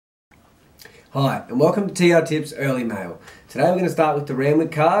Hi, and welcome to TRtips Early Mail. Today we're going to start with the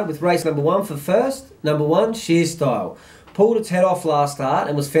Randwick card with race number 1 for first. Number 1, Sheer Style. Pulled its head off last start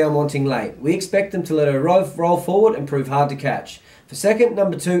and was found wanting late. We expect them to let her roll forward and prove hard to catch. For second,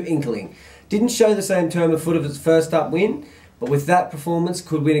 number 2, Inkling. Didn't show the same term of foot of its first up win, but with that performance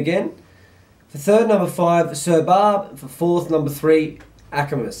could win again. For third, number 5, Sir Barb. For fourth, number 3,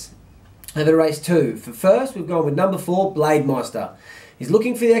 Akamus. Over to race 2. For first, we've gone with number 4, Blademeister. He's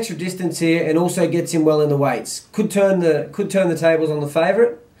looking for the extra distance here and also gets him well in the weights. Could turn the tables on the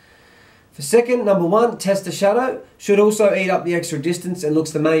favourite. For second, number 1, Tester Shadow. Should also eat up the extra distance and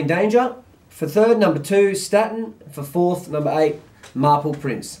looks the main danger. For third, number 2, Statin. For fourth, number 8, Marple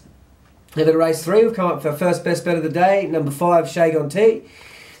Prince. Over to race 3, we've come up for our first best bet of the day. Number 5, Shagon T.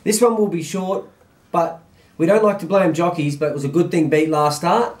 This one will be short, but we don't like to blame jockeys, but it was a good thing beat last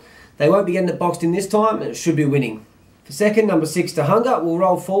start. They won't be getting it boxed in this time and it should be winning. For second, number 6, To Hunger will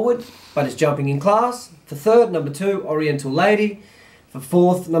roll forward, but is jumping in class. For third, number 2, Oriental Lady. For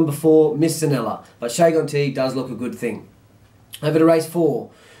fourth, number 4, Miss Zanella. But Shagon T does look a good thing. Over to race 4.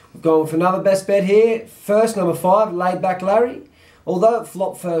 We've gone with another best bet here. First, number 5, Laid Back Larry. Although it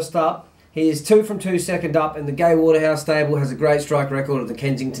flopped first up, he is 2 from 2 second up, and the Gay Waterhouse stable has a great strike record at the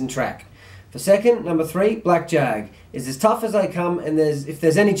Kensington track. For second, number 3, Black Jag. Is as tough as they come, and if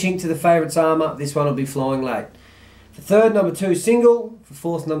there's any chink to the favourite's armour, this one will be flying late. For third, number 2, Single. For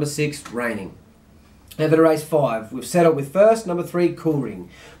fourth, number 6, Raining. Over to race 5. We've set up with first, number 3, Cool Ring.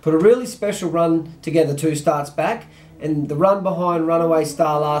 Put a really special run together 2 starts back, and the run behind Runaway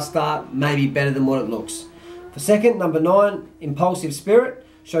Star last start may be better than what it looks. For second, number 9, Impulsive Spirit.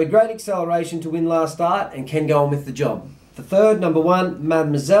 Showed great acceleration to win last start and can go on with the job. For third, number 1,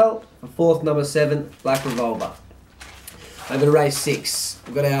 Mademoiselle. For fourth, number 7, Black Revolver. Over to race 6.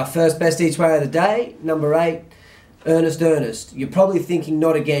 We've got our first best each way of the day. Number 8, Ernest. You're probably thinking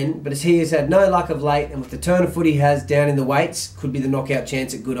not again, but as he has had no luck of late, and with the turn of foot he has down in the weights, could be the knockout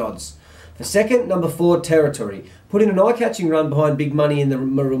chance at good odds. For second, number 4, Territory. Put in an eye-catching run behind Big Money in the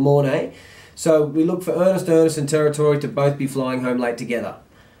Ramone, so we look for Ernest and Territory to both be flying home late together.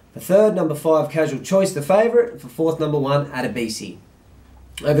 For third, number 5, Casual Choice, the favourite. For fourth, number 1, Adebisi.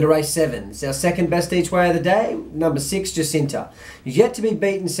 Over to race 7. It's our second best each way of the day. Number 6, Jacinta. He's yet to be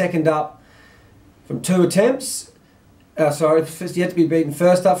beaten second up from 2 attempts. Yet to be beaten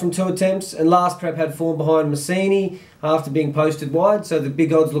first up from 2 attempts, and last prep had form behind Massini after being posted wide, so the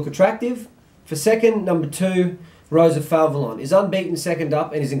big odds look attractive. For second, number 2, ROSEHILL is unbeaten second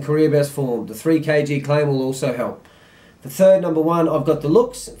up and is in career best form. The 3 kg claim will also help. For third, number 1, I've Got the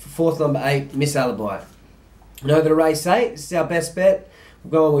Looks. For fourth, number 8, Miss Alibi. And over to race 8, this is our best bet.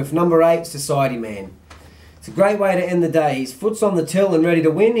 We're going with number 8, Society Man. It's a great way to end the day. His foot's on the till and ready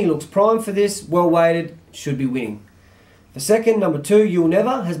to win. He looks primed for this, well weighted, should be winning. For second, number 2, You'll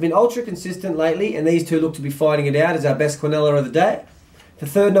Never, has been ultra consistent lately, and these two look to be fighting it out as our best Quinella of the day. For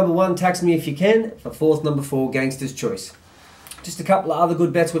third, number 1, Tax Me If You Can. For fourth, number 4, Gangster's Choice. Just a couple of other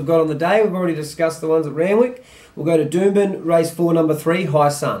good bets we've got on the day. We've already discussed the ones at Randwick. We'll go to Doomben, race 4, number 3, High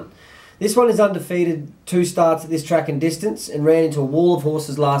Sun. This one is undefeated 2 starts at this track and distance and ran into a wall of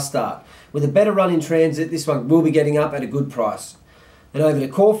horses last start. With a better run in transit, this one will be getting up at a good price. And over to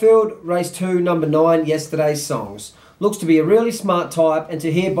Caulfield, race 2, number 9, Yesterday's Songs. Looks to be a really smart type, and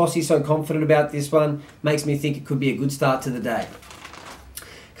to hear Bossy so confident about this one makes me think it could be a good start to the day.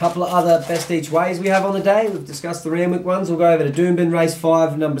 Couple of other best each ways we have on the day. We've discussed the Randwick ones. We'll go over to Doomben, race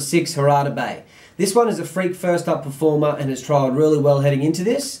 5, number 6, Harada Bay. This one is a freak first up performer and has trialled really well heading into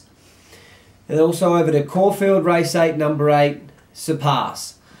this. And also over to Caulfield, race 8, number 8,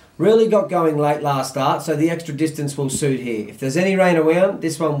 Surpass. Really got going late last start, so the extra distance will suit here. If there's any rain around,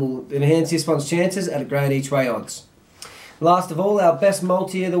 this one will enhance this one's chances at a great each way odds. Last of all, our best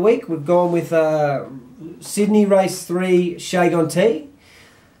multi of the week, we've gone with Sydney race 3, Shagon T,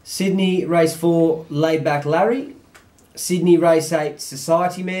 Sydney race 4, Laid Back Larry, Sydney race 8,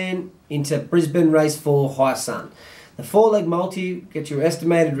 Society Man, into Brisbane race 4, High Sun. The 4-leg multi gets your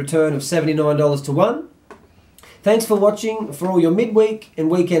estimated return of $79 to 1. Thanks for watching. For all your midweek and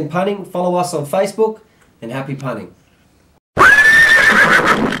weekend punting, follow us on Facebook, and happy punting.